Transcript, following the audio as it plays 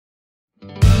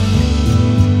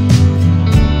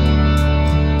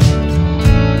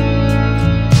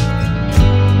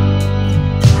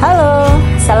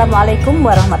Assalamualaikum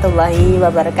warahmatullahi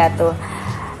wabarakatuh.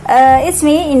 It's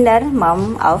me, Indar,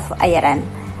 mom of Ayaran.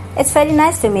 It's very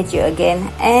nice to meet you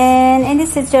again. And in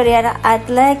this tutorial, I'd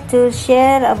like to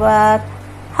share about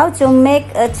how to make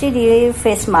a 3D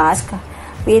face mask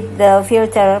with the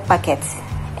filter packet.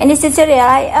 In this tutorial,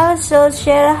 I also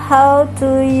share how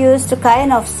to use two kind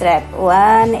of strap.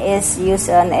 One is use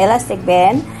an elastic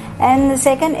band, and the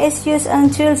second is use a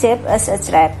twill shape as a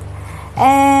strap.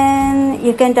 And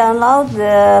you can download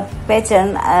the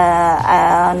pattern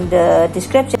on the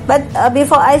description. But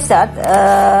before I start,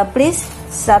 please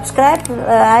subscribe,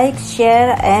 like,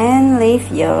 share, and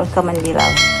leave your comment below.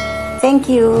 Thank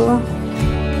you.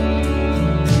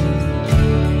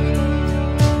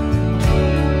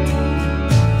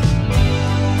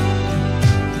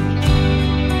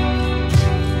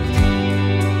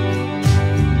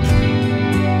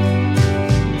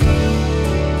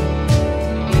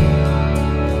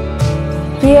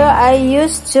 Here I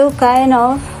use two kind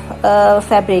of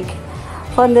fabric.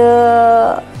 For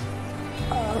the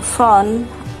front,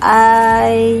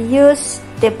 I use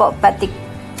Depok Batik.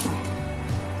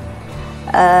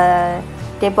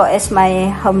 Depok is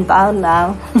my hometown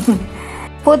now.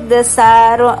 Put the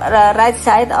right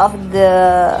side of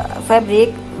the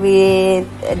fabric with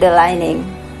the lining,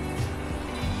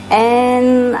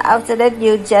 and after that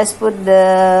you just put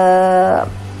the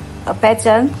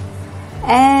pattern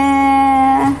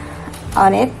and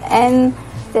on it, and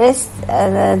this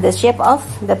the shape of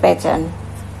the pattern.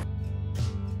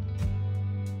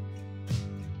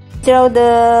 Draw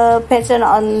the pattern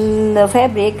on the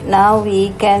fabric. Now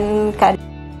we can cut.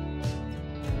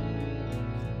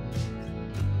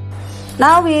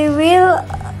 Now we will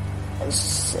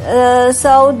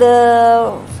sew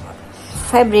the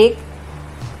fabric,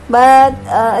 but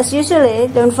as usually,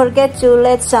 don't forget to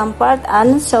let some part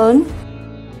unsewn.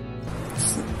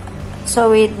 So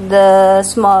with the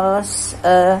small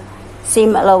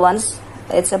seam allowance,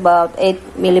 it's about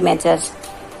 8 millimeters.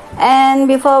 And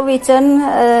before we turn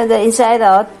the inside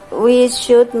out, we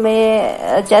should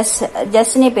just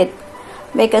snip it.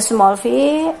 Make a small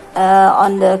V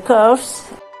on the curves.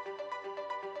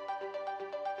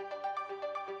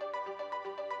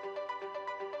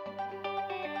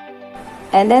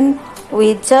 And then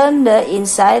we turn the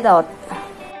inside out.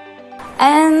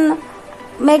 And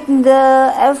make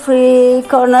the every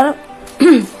corner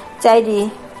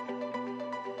tidy.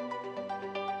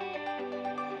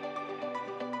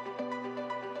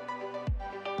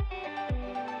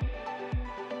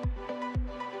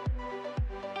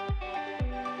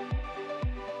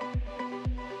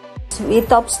 With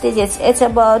top stitches, it's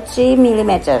about 3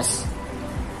 millimeters.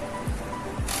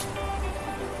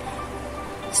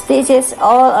 Stitches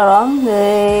all around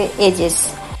the edges.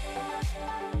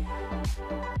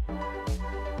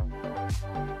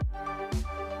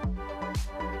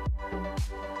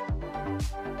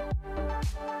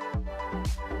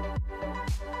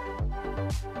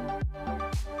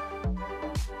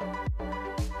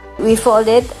 We fold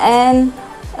it and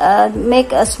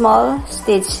make a small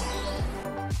stitch.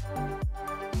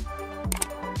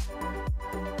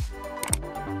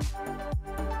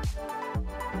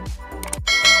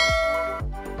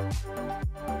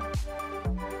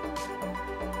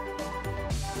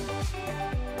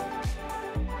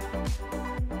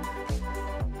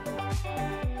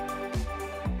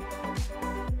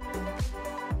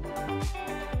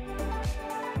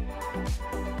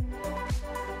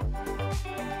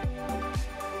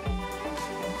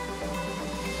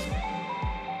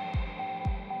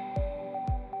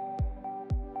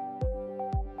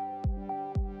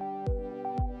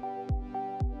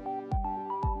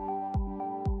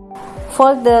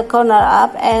 Fold the corner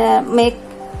up and make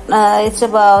it's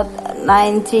about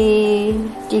 90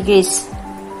 degrees,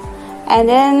 and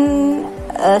then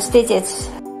stitch it.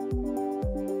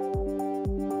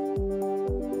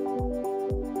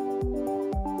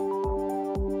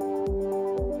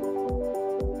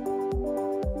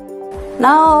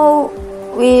 Now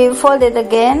we fold it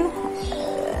again,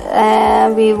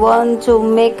 and we want to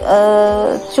make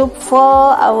a tube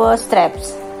for our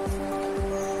straps.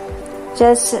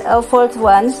 Just fold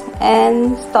once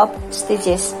and stop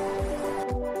stitches.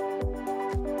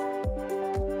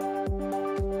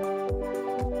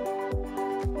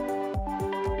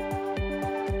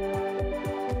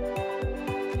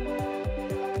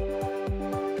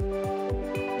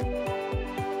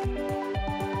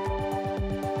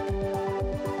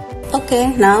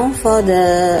 Okay, now for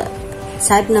the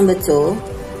side number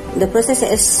 2, the process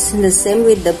is the same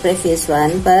with the previous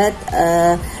one, but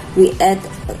we add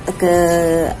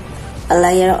a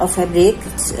layer of fabric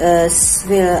as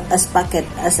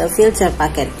a filter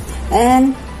packet,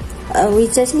 and we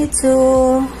just need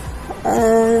to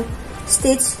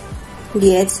stitch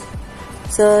the edge,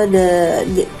 so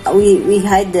we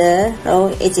hide the raw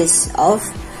edges of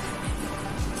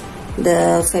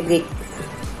the fabric.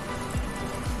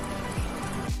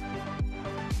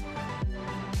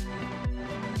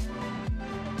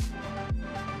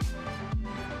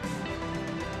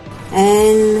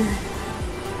 And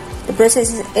the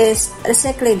process is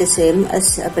exactly the same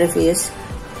as previous.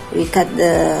 We cut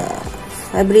the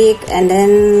fabric and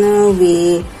then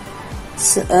we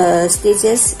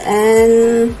stitches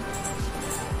and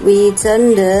we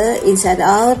turn the inside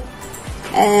out.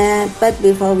 But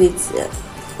before we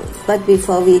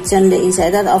turn the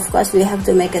inside out, of course we have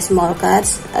to make a small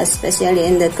cuts, especially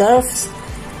in the curves,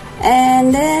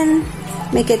 and then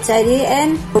make it tidy.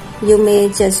 And you may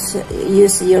just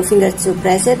use your fingers to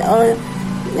press it, or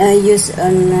use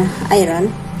an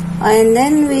iron. And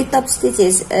then we top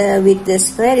stitches with this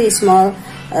very small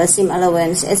seam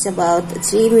allowance. It's about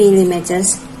 3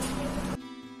 millimeters.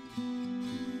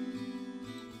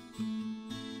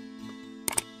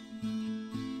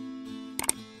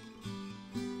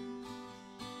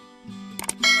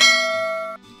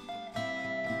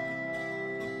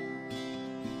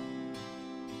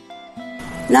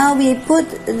 Now we put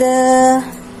the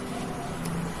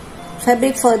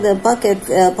fabric for the pocket,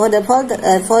 for the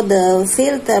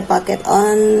filter pocket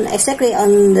on exactly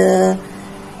on the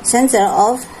center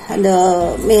of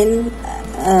the main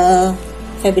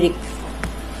fabric,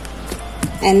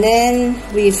 and then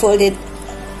we fold it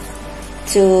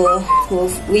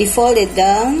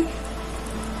down,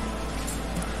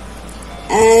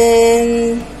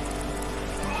 and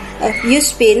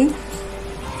use pin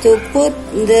to put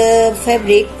the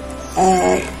fabric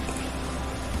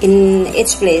in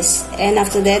each place, and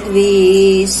after that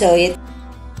we sew it.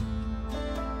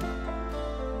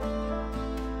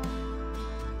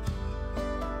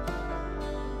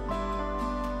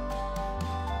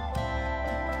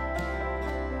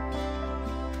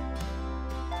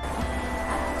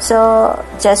 So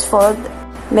just fold,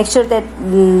 make sure that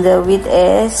the width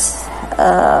is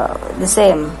the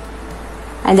same,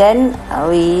 and then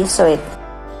we sew it.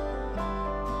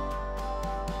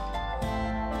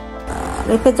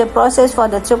 Repeat the process for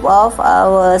the top of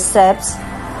our straps,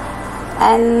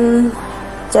 and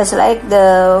just like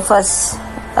the first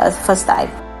type.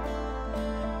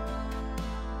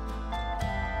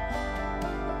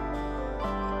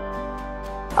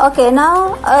 Okay,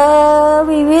 now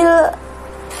we will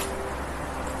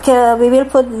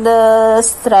put the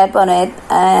strap on it.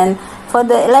 And for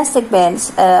the elastic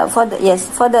bands, for the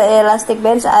elastic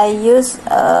bands, I use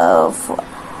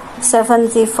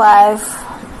 75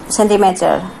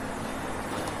 centimeter,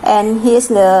 and here's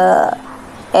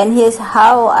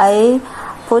how I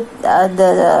put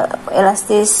the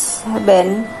elastic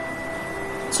band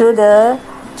through the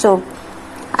tube.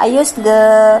 I use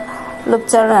the loop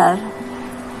turner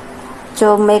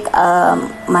to make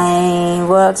my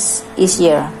works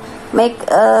easier. Make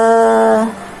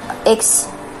X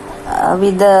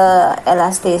with the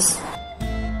elastic.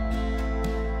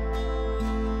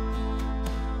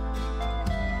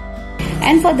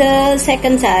 And for the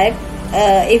second type,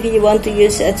 if you want to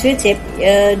use a twill tip,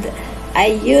 I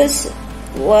use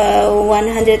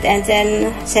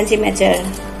 110 centimeter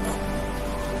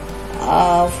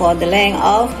for the length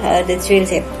of the twill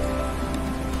tip.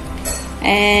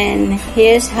 And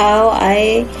here's how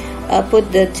I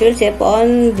put the twill tip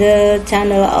on the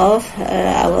channel of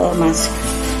our mask.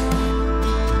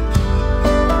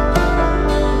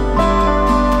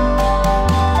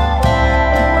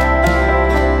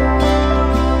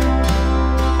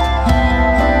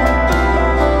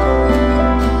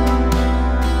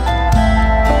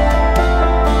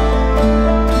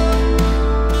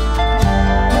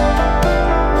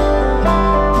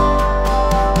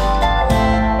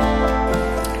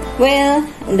 Well,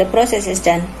 the process is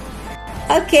done.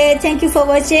 Okay, thank you for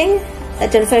watching.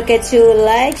 Don't forget to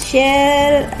like,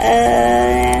 share,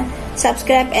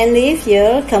 subscribe, and leave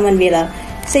your comment below.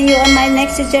 See you on my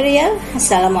next tutorial.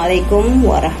 Assalamualaikum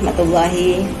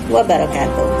warahmatullahi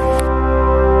wabarakatuh.